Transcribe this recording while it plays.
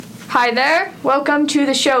Hi there, welcome to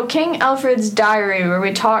the show King Alfred's Diary, where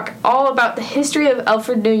we talk all about the history of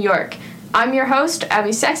Alfred, New York. I'm your host,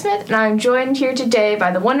 Abby Sexsmith, and I'm joined here today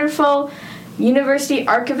by the wonderful University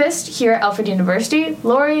Archivist here at Alfred University,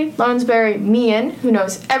 Lori Lounsbury Meehan, who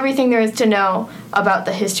knows everything there is to know about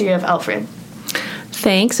the history of Alfred.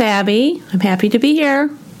 Thanks, Abby. I'm happy to be here.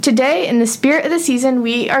 Today, in the spirit of the season,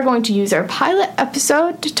 we are going to use our pilot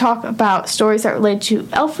episode to talk about stories that relate to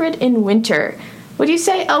Alfred in winter. Would you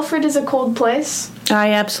say Alfred is a cold place?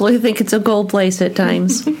 I absolutely think it's a cold place at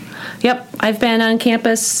times. Yep, I've been on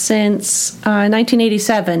campus since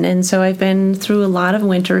 1987, and so I've been through a lot of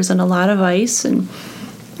winters and a lot of ice and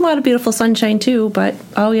a lot of beautiful sunshine too, but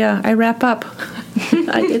oh yeah, I wrap up.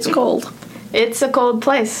 It's cold. It's a cold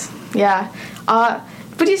place, yeah.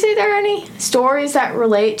 Would you say there are any stories that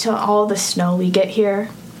relate to all the snow we get here?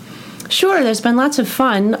 Sure, there's been lots of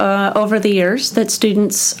fun over the years that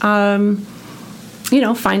students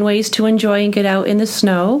find ways to enjoy and get out in the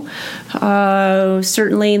snow.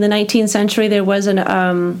 Certainly in the 19th century, there was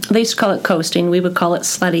they used to call it coasting. We would call it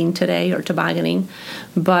sledding today or tobogganing.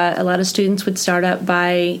 But a lot of students would start up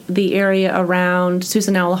by the area around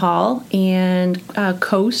Susan L. Hall and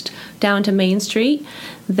coast down to Main Street.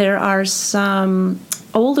 There are some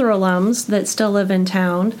older alums that still live in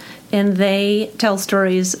town, and they tell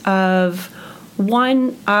stories of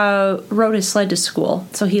one rode his sled to school,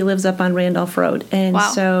 so he lives up on Randolph Road. And wow.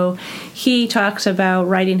 So he talks about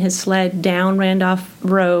riding his sled down Randolph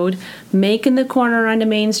Road, making the corner onto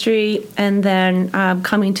Main Street, and then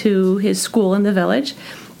coming to his school in the village.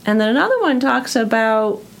 And then another one talks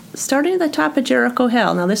about starting at the top of Jericho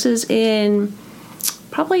Hill. Now this is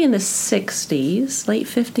probably in the 60s, late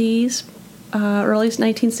 50s, early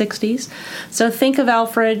 1960s. So think of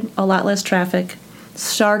Alfred, a lot less traffic.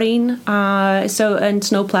 Starting, and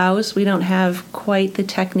snow plows, we don't have quite the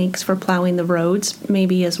techniques for plowing the roads,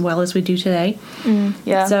 maybe as well as we do today.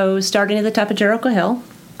 Yeah. So starting at the top of Jericho Hill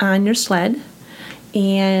on your sled,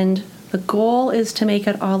 and the goal is to make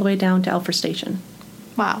it all the way down to Alfred Station.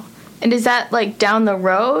 Wow. And is that like down the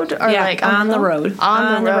road or like on the road?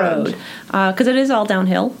 On the road. Because it is all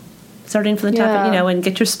downhill, starting from the top, and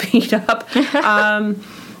get your speed up.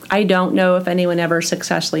 I don't know if anyone ever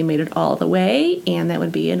successfully made it all the way, and that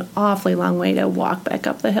would be an awfully long way to walk back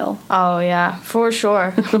up the hill. Oh, yeah, for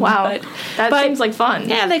sure. Wow. That seems like fun.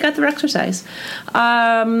 Yeah, they got their exercise.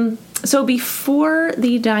 So before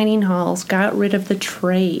the dining halls got rid of the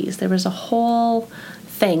trays, there was a whole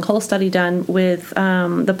study done with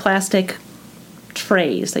the plastic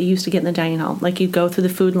trays that you used to get in the dining hall. Like you'd go through the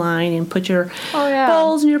food line and put your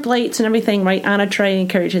bowls and your plates and everything right on a tray and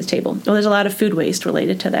carry it to the table. Well, there's a lot of food waste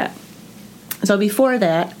related to that. So before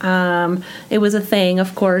that, it was a thing,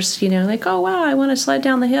 of course, like, oh, wow, I want to sled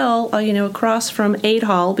down the hill, across from Aid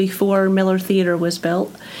Hall before Miller Theater was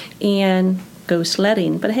built and go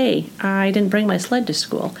sledding. But hey, I didn't bring my sled to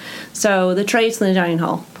school. So the trays in the dining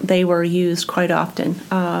hall, they were used quite often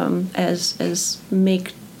as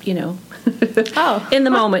make, in the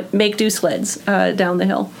moment, make do sleds down the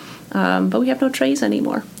hill. But we have no trays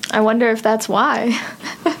anymore. I wonder if that's why.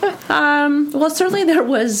 Well, certainly there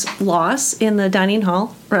was loss in the dining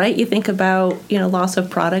hall, right? You think about, loss of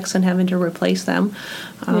products and having to replace them.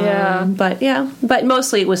 But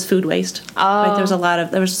mostly it was food waste. Oh.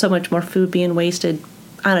 Right? There was so much more food being wasted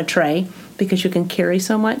on a tray because you can carry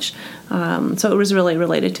so much. So it was really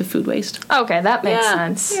related to food waste. Okay, that makes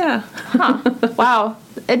sense. Yeah. Huh. Wow.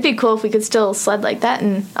 It'd be cool if we could still sled like that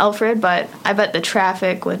in Alfred, but I bet the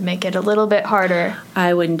traffic would make it a little bit harder.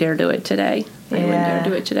 I wouldn't dare do it today.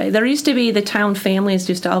 There used to be the town families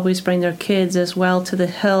used to always bring their kids as well to the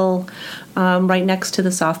hill right next to the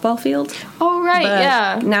softball field. Oh, right,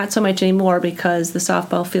 but not so much anymore because the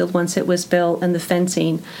softball field, once it was built and the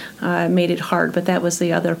fencing made it hard. But that was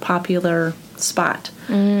the other popular spot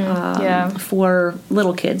for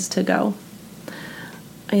little kids to go.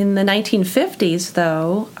 In the 1950s,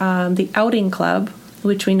 though, the Outing Club,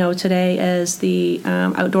 which we know today as the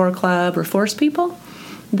Outdoor Club or Forest People,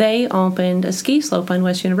 they opened a ski slope on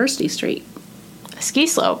West University Street. A ski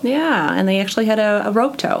slope? Yeah, and they actually had a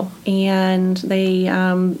rope tow, and they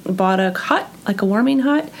bought a hut, like a warming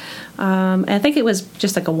hut. And I think it was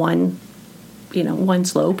just like a one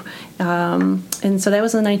slope. And so that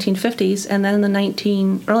was in the 1950s, and then in the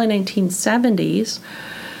early 1970s,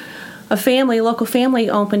 a local family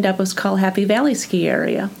opened up what's called Happy Valley Ski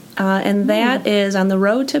Area. And that is on the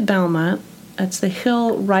road to Belmont. It's the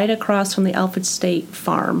hill right across from the Alfred State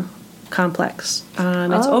Farm complex.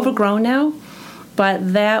 It's overgrown now,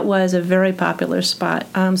 But that was a very popular spot.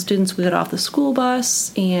 Students would get off the school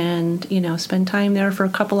bus and, spend time there for a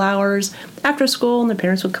couple hours after school, and their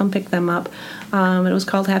parents would come pick them up. It was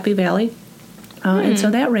called Happy Valley. And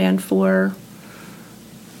so that ran for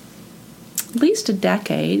at least a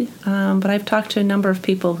decade. But I've talked to a number of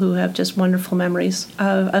people who have just wonderful memories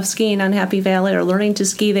of skiing on Happy Valley or learning to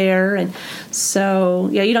ski there. And so,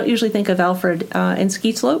 you don't usually think of Alfred and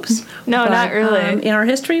ski slopes. No, but, not really. In our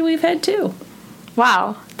history, we've had two.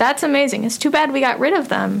 Wow, that's amazing. It's too bad we got rid of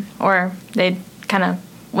them, or they kind of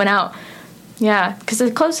went out. Yeah, because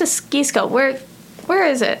the closest ski slope, where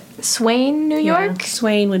is it? Swain, New York? Yeah,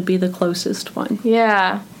 Swain would be the closest one.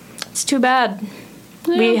 Yeah, it's too bad.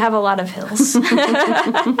 Yeah. We have a lot of hills.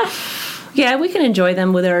 Yeah, we can enjoy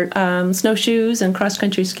them with our snowshoes and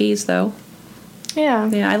cross-country skis, though. Yeah.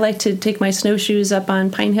 Yeah, I like to take my snowshoes up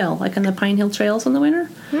on Pine Hill, like on the Pine Hill trails in the winter.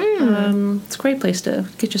 It's a great place to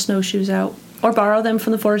get your snowshoes out. Or borrow them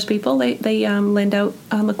from the forest people. They lend out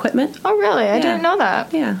equipment. Oh, really? I didn't know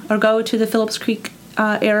that. Yeah. Or go to the Phillips Creek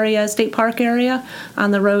area, state park area,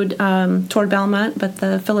 on the road toward Belmont. But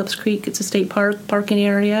the Phillips Creek, it's a state parking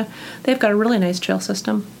area. They've got a really nice trail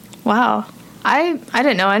system. Wow. I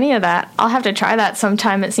didn't know any of that. I'll have to try that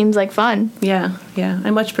sometime. It seems like fun. Yeah.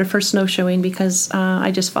 I much prefer snowshoeing because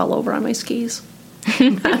I just fall over on my skis.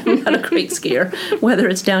 I'm not a great skier, whether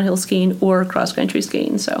it's downhill skiing or cross-country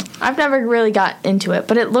skiing. So I've never really got into it,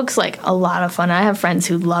 but it looks like a lot of fun. I have friends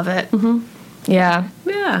who love it. Mm-hmm. Yeah.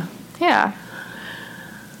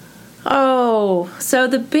 Oh, so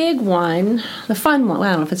the big one, the fun one, well,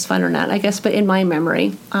 I don't know if it's fun or not, I guess, but in my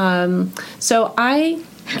memory. So I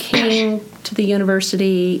came to the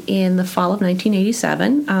university in the fall of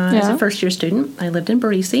 1987 as a first-year student. I lived in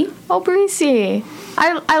Barisi. Oh, Barisi.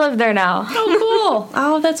 I live there now. Oh, cool.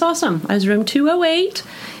 Oh, that's awesome. I was room 208,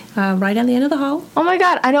 right on the end of the hall. Oh, my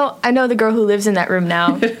God. I know the girl who lives in that room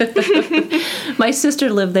now. My sister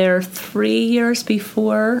lived there 3 years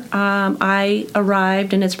before I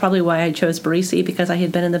arrived, and it's probably why I chose Barisi, because I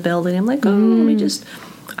had been in the building. I'm like,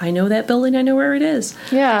 I know that building. I know where it is.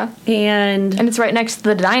 Yeah. And it's right next to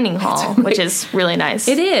the dining hall, which is really nice.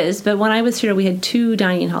 It is, but when I was here, we had two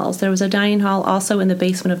dining halls. There was a dining hall also in the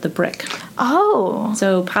basement of the Brick. Oh.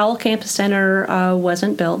 So Powell Campus Center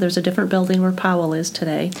wasn't built. There's a different building where Powell is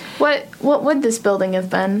today. What would this building have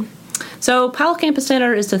been? So Powell Campus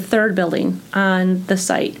Center is the third building on the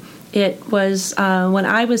site. It was, when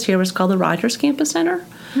I was here, it was called the Rogers Campus Center.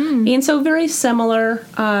 And so very similar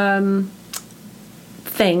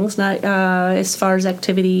things, not as far as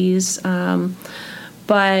activities,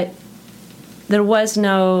 but there was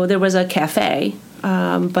a cafe,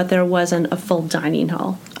 but there wasn't a full dining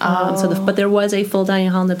hall. But there was a full dining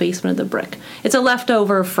hall in the basement of the Brick. It's a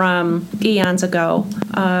leftover from eons ago,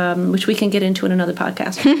 which we can get into in another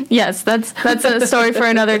podcast. Yes, that's a story for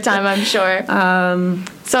another time, I'm sure.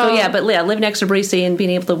 Live next to Barisi and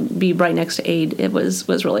being able to be right next to Aid, it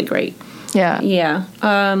was really great. Yeah.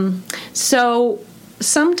 So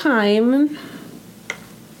sometime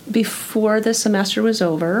before the semester was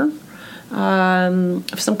over, some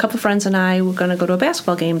couple friends and I were going to go to a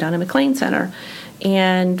basketball game down at McLean Center.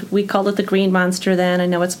 And we called it the Green Monster then. I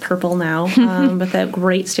know it's purple now, but that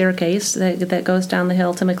great staircase that goes down the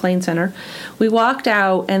hill to McLean Center. We walked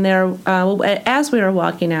out, and there, as we were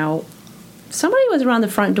walking out, somebody was around the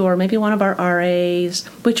front door, maybe one of our RAs,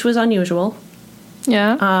 which was unusual.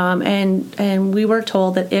 Yeah. And we were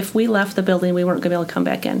told that if we left the building, we weren't going to be able to come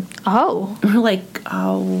back in. Oh. We're like,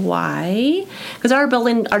 oh, why? Because our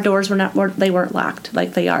building, our doors they weren't locked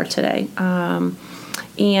like they are today.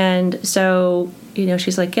 And so,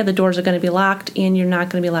 she's like, yeah, the doors are going to be locked, and you're not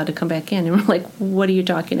going to be allowed to come back in. And we're like, what are you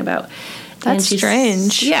talking about? That's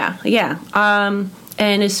strange. Yeah.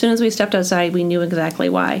 And as soon as we stepped outside, we knew exactly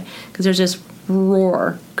why. Because there's this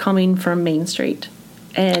roar coming from Main Street.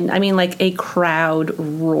 And I mean, like a crowd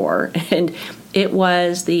roar. And it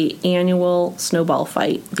was the annual snowball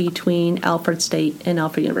fight between Alfred State and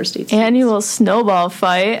Alfred University. Annual snowball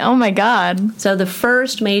fight? Oh, my God. So the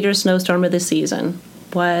first major snowstorm of the season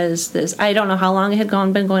was this. I don't know how long it had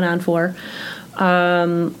been going on for.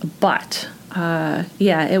 But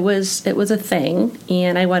it was a thing,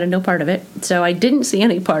 and I wanted no part of it. So I didn't see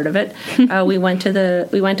any part of it. We went down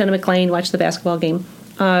to McLean, watched the basketball game.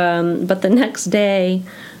 But the next day,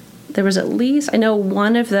 there was at least, I know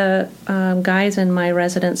one of the guys in my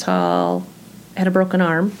residence hall had a broken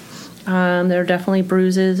arm. There were definitely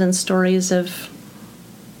bruises and stories of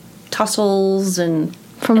tussles and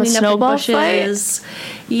from a snowball fight?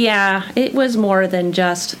 Yeah, it was more than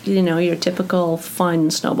just, your typical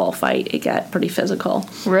fun snowball fight. It got pretty physical.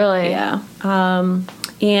 Really? Yeah.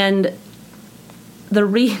 And there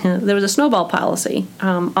was a snowball policy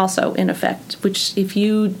also in effect, which if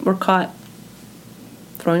you were caught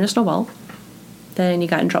throwing a snowball, then you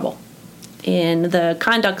got in trouble. And the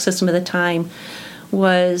conduct system at the time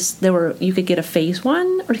was you could get a phase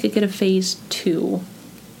 1 or you could get a phase 2.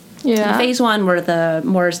 Yeah. And phase 1 were the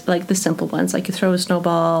more like the simple ones, like you throw a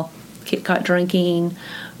snowball, get caught drinking.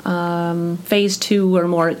 Phase 2 were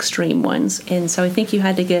more extreme ones, and so I think you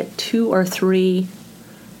had to get 2 or 3.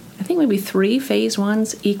 I think maybe 3 phase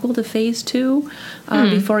 1s equal to phase 2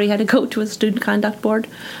 before you had to go to a student conduct board.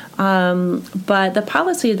 But the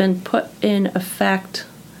policy had been put in effect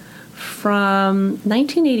from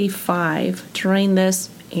 1985 during this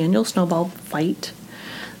annual snowball fight.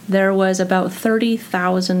 There was about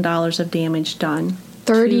 $30,000 of damage done.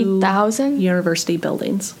 30,000? University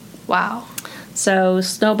buildings. Wow. So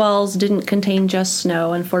snowballs didn't contain just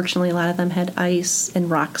snow. Unfortunately, a lot of them had ice and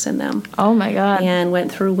rocks in them. Oh my God. And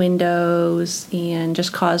went through windows and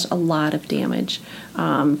just caused a lot of damage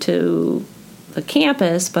to the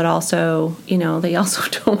campus, but also, they also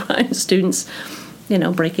don't want students,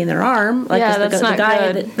 breaking their arm. Like yeah, that's not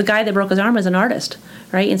good. The guy that broke his arm was an artist,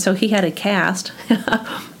 right? And so he had a cast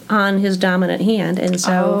on his dominant hand. And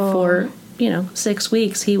so for, 6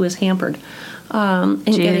 weeks, he was hampered. And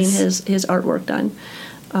getting his artwork done.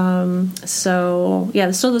 So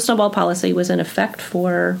the snowball policy was in effect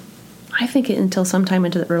for, I think, until sometime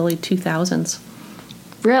into the early 2000s.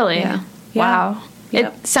 Really? Yeah. Wow.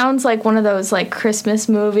 Yep. It sounds like one of those like Christmas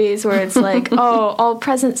movies where it's like, all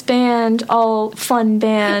presents banned, all fun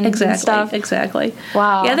banned, and stuff. Exactly.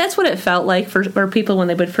 Wow. Yeah, that's what it felt like for people when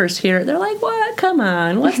they would first hear it. They're like, "What? Come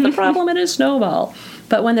on! What's the problem in a snowball?"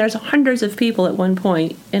 But when there's hundreds of people at one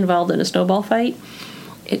point involved in a snowball fight,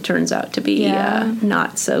 it turns out to be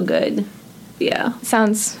not so good. Yeah.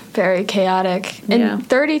 Sounds very chaotic. And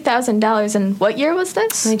 $30,000, and what year was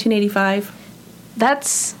this? 1985.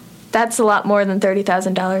 That's a lot more than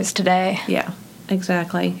 $30,000 today. Yeah,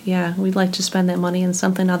 exactly. Yeah, we'd like to spend that money in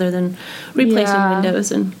something other than replacing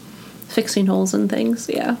windows and fixing holes and things.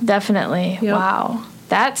 Yeah. Definitely. Yep. Wow.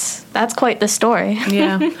 That's quite the story.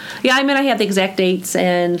 Yeah. I mean, I have the exact dates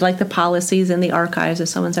and like the policies in the archives if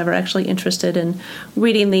someone's ever actually interested in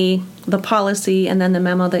reading the policy and then the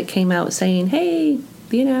memo that came out saying, hey,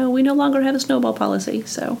 we no longer have a snowball policy.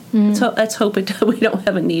 So let's hope we don't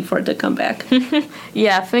have a need for it to come back.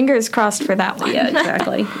 Yeah, fingers crossed for that one. Yeah,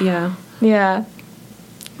 exactly. Yeah. Yeah.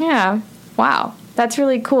 Yeah. Wow. That's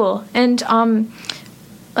really cool. And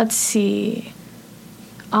let's see.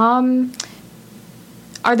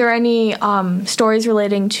 Are there any stories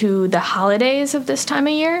relating to the holidays of this time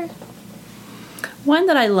of year? One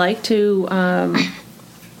that I like to,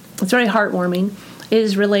 it's very heartwarming,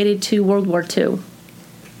 is related to World War II.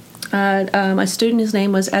 A student, his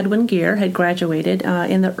name was Edwin Gear, had graduated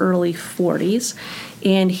in the early 40s,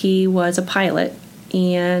 and he was a pilot.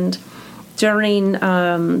 And during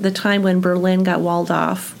the time when Berlin got walled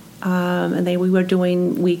off, and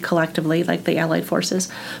we collectively, like the Allied forces,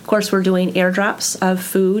 of course, were doing airdrops of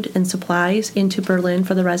food and supplies into Berlin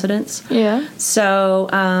for the residents. Yeah. So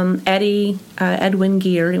Edwin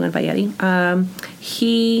Gear, he went by Eddie,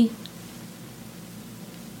 he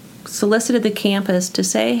solicited the campus to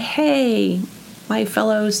say, hey, my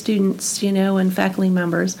fellow students, and faculty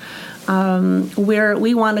members,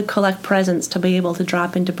 we want to collect presents to be able to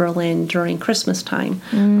drop into Berlin during Christmas time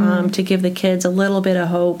to give the kids a little bit of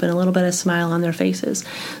hope and a little bit of smile on their faces.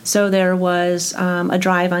 So there was a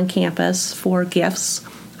drive on campus for gifts,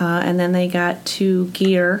 and then they got to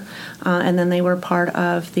Gear, and then they were part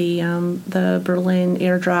of the Berlin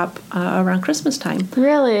airdrop around Christmas time.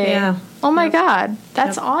 Really? Yeah. Oh my God,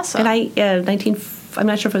 that's awesome. And I'm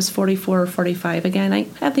not sure if it was 44 or 45. Again, I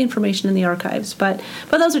have the information in the archives, but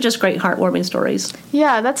those are just great, heartwarming stories.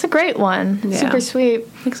 Yeah, that's a great one. Yeah. Super sweet.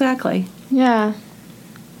 Exactly. Yeah.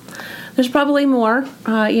 There's probably more,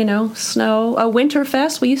 snow. A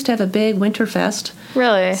Winterfest. We used to have a big Winterfest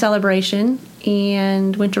celebration,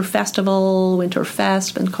 and Winter Festival,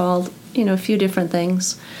 Winterfest, been called, a few different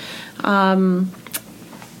things.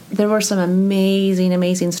 There were some amazing,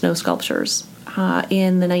 amazing snow sculptures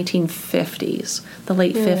in the 1950s, the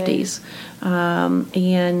late 50s,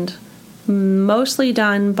 and mostly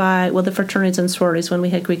done by the fraternities and sororities when we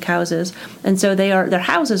had Greek houses, and so their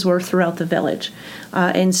houses were throughout the village,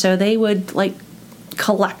 and so they would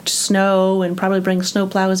collect snow and probably bring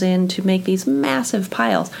snowplows in to make these massive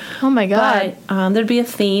piles. Oh my God! But there'd be a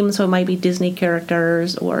theme, so it might be Disney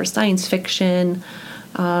characters or science fiction.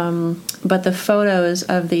 But the photos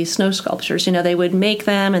of these snow sculptures, they would make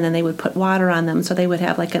them and then they would put water on them, so they would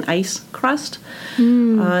have like an ice crust.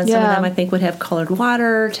 Some of them I think would have colored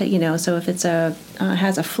water so if it's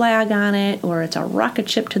has a flag on it or it's a rocket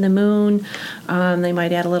ship to the moon, they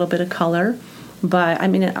might add a little bit of color. But I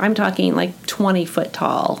mean, I'm talking like 20 foot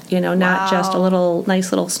tall, not just a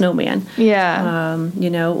nice little snowman. Yeah.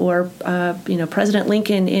 Or President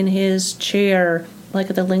Lincoln in his chair, like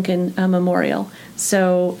at the Lincoln Memorial.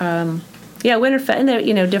 So, Winterfest, and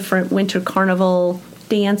there, different winter carnival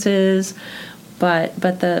dances, but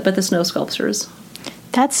the snow sculptures.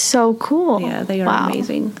 That's so cool. Yeah, they are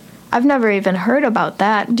amazing. I've never even heard about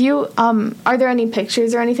that. Do you, are there any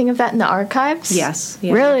pictures or anything of that in the archives? Yes.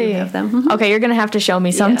 Yeah, really? We do have them. Mm-hmm. Okay, you're going to have to show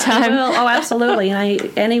me sometime. Yeah, I will. Oh, absolutely.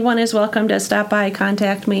 And anyone is welcome to stop by,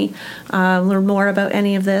 contact me, learn more about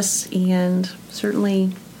any of this. And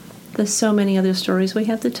certainly there's so many other stories we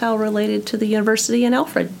have to tell related to the university and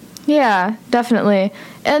Alfred. Yeah, definitely.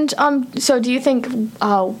 And so do you think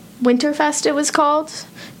Winterfest it was called?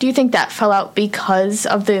 Do you think that fell out because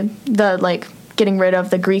of the like getting rid of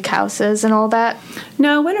the Greek houses and all that?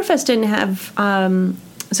 No, Winterfest didn't have.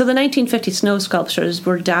 So the 1950 snow sculptures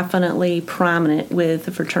were definitely prominent with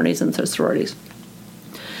the fraternities and the sororities.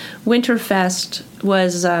 Winterfest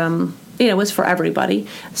was, was for everybody.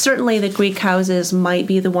 Certainly the Greek houses might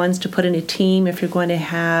be the ones to put in a team if you're going to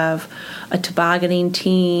have a tobogganing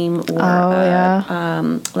team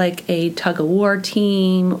or like a tug-of-war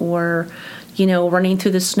team or running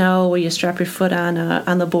through the snow where you strap your foot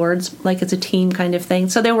on the boards, like it's a team kind of thing.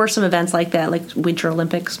 So there were some events like that, like Winter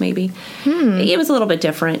Olympics maybe. It was a little bit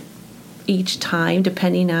different each time,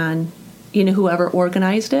 depending on, whoever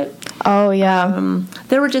organized it. Oh, yeah.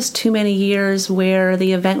 There were just too many years where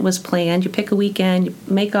the event was planned. You pick a weekend, you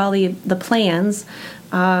make all the plans,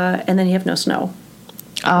 and then you have no snow.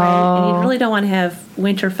 Oh. Right? And you really don't want to have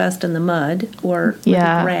Winterfest in the mud or with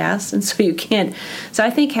the grass, and so you can't. So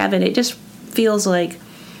I think having it just feels like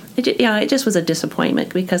it just was a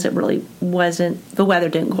disappointment because it really wasn't. The weather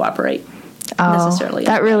didn't cooperate necessarily.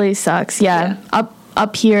 That really sucks. Yeah.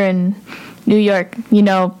 Up here in New York,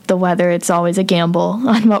 the weather, it's always a gamble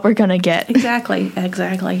on what we're gonna get. Exactly.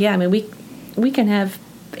 Yeah, I mean we can have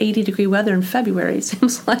 80-degree weather in February, it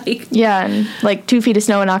seems like. Yeah, and like 2 feet of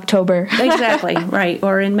snow in October. Exactly, right,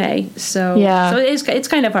 or in May. So it's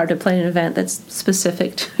kind of hard to plan an event that's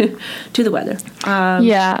specific to the weather.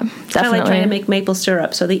 Yeah, definitely. Kind of like trying to make maple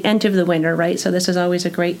syrup. So the end of the winter, right? So this is always a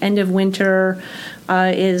great end of winter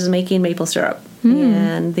is making maple syrup.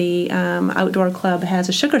 And the outdoor club has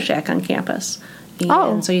a sugar shack on campus.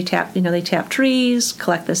 And so you they tap trees,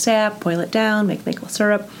 collect the sap, boil it down, make maple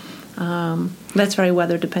syrup. That's very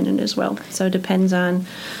weather dependent as well. So it depends on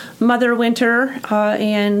Mother Winter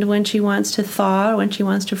and when she wants to thaw, when she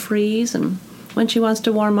wants to freeze, and when she wants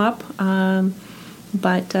to warm up.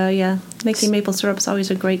 But making maple syrup is always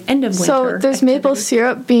a great end of winter. So there's activity. Maple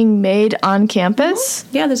syrup being made on campus?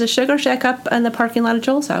 Mm-hmm. Yeah, there's a sugar shack up in the parking lot of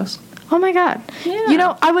Joel's house. Oh my God.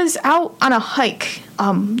 Yeah. I was out on a hike,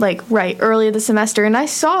 right early this semester, and I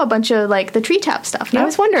saw a bunch of, the tree tap stuff, and I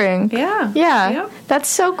was wondering. Yeah. Yep. That's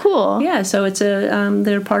so cool. Yeah, so it's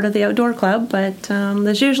they're part of the outdoor club, but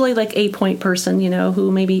there's usually, a point person,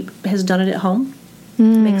 who maybe has done it at home,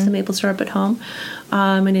 makes the maple syrup at home,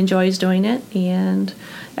 and enjoys doing it, and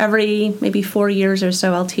every maybe 4 years or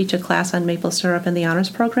so, I'll teach a class on maple syrup in the honors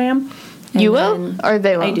program. You will? Or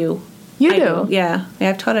they will? I do. You do? Yeah.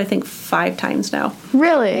 I've taught, I think, 5 times now.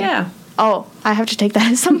 Really? Yeah. Oh, I have to take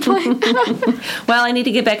that at some point. Well, I need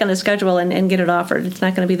to get back on the schedule and get it offered. It's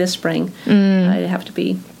not going to be this spring. It'd have to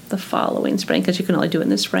be the following spring because you can only do it in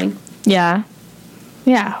the spring. Yeah.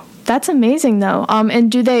 Yeah. That's amazing, though.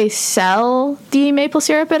 And do they sell the maple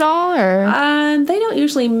syrup at all? Or they don't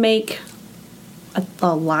usually make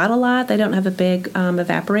a lot. They don't have a big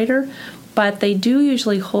evaporator. But they do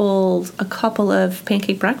usually hold a couple of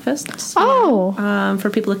pancake breakfasts. For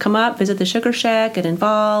people to come up, visit the sugar shack, get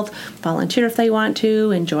involved, volunteer if they want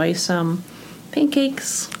to, enjoy some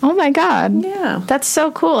pancakes. Oh my God! Yeah, that's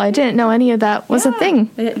so cool. I didn't know any of that was a thing.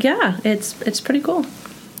 It's pretty cool.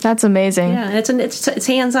 That's amazing. Yeah, it's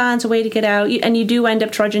hands-on. It's a way to get out, and you do end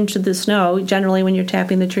up trudging to the snow generally when you're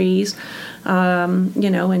tapping the trees, and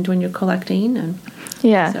when you're collecting and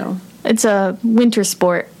So. It's a winter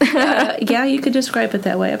sport. Yeah, you could describe it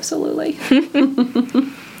that way, absolutely.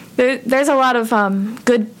 There's a lot of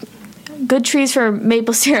good trees for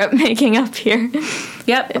maple syrup making up here.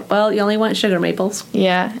 Yep, well, you only want sugar maples.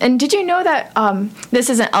 Yeah, and did you know that, this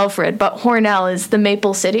isn't Alfred, but Hornell is the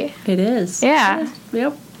Maple City? It is. Yeah.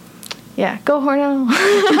 Yep. Yeah, go Hornell.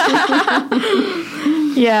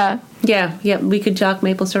 Yeah. Yeah, we could talk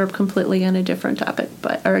maple syrup completely on a different topic,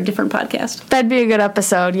 or a different podcast. That'd be a good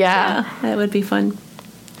episode, yeah. Yeah, that would be fun.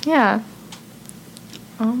 Yeah.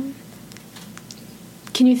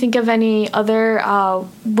 Can you think of any other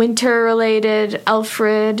winter-related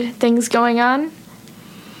Alfred things going on?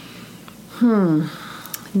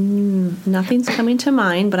 Nothing's coming to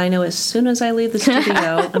mind, but I know as soon as I leave the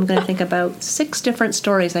studio, I'm going to think about 6 different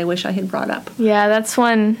stories I wish I had brought up. Yeah, that's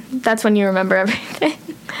when you remember everything.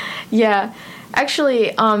 Yeah.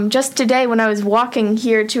 Actually, just today when I was walking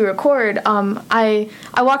here to record, I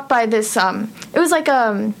walked by this, it was like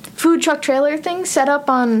a food truck trailer thing set up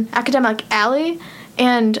on Academic Alley,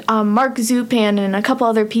 and Mark Zupan and a couple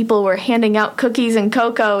other people were handing out cookies and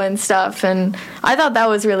cocoa and stuff, and I thought that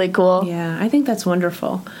was really cool. Yeah, I think that's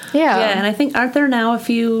wonderful. Yeah. Yeah, and I think, aren't there now a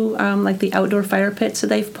few, like the outdoor fire pits that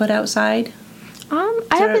they've put outside?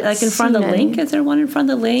 I haven't like in front of the Link? Is there one in front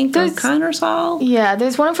of the Link or Connors Hall? Yeah,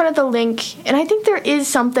 there's one in front of the Link, and I think there is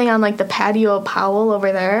something on like the patio of Powell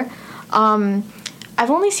over there. I've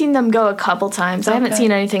only seen them go a couple times. I haven't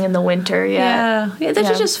seen anything in the winter yet. Yeah,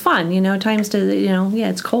 that's just fun, times to,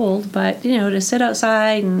 it's cold, but, to sit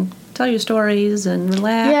outside and tell your stories and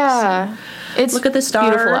relax. Yeah. It's look at the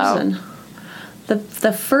stars. Beautiful out. And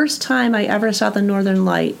the first time I ever saw the Northern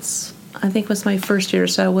Lights, I think was my first year,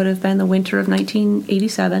 so it would have been the winter of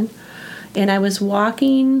 1987. And I was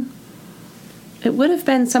walking, it would have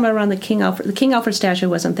been somewhere around the King Alfred statue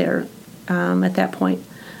wasn't there at that point.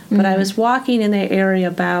 But I was walking in the area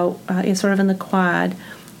about, sort of in the quad,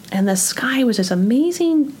 and the sky was this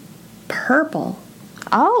amazing purple.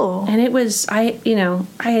 Oh. And it was, I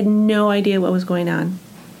had no idea what was going on.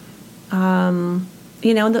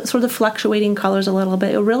 Sort of the fluctuating colors a little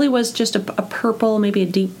bit. It really was just a purple, maybe a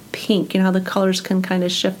deep pink. How the colors can kind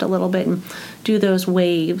of shift a little bit and do those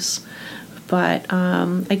waves. But,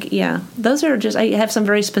 those are just, I have some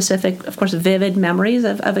very specific, of course, vivid memories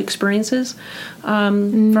of experiences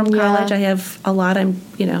from college. I have a lot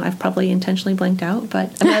I've probably intentionally blanked out,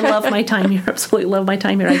 but I love my time here. Absolutely love my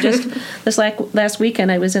time here. This last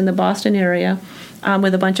weekend, I was in the Boston area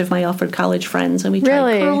with a bunch of my Alfred College friends, and we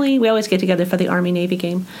tried curling. We always get together for the Army-Navy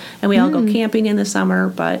game, and we all go camping in the summer,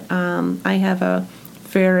 but I have a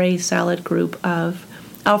very solid group of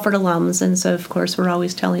Alfred alums, and so of course we're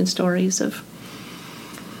always telling stories of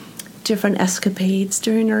different escapades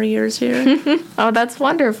during our years here. Oh, that's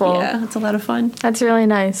wonderful. Yeah, it's a lot of fun. That's really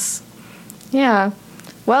nice. Yeah.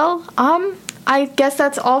 Well, I guess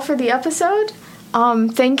that's all for the episode.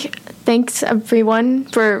 Thanks everyone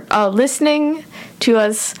for listening to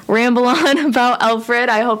us ramble on about Alfred.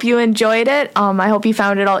 I hope you enjoyed it. I hope you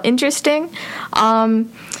found it all interesting.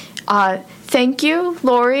 Thank you,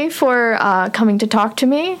 Lori, for coming to talk to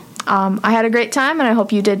me. I had a great time, and I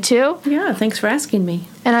hope you did too. Yeah, thanks for asking me.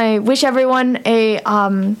 And I wish everyone a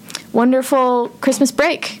wonderful Christmas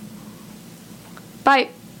break. Bye.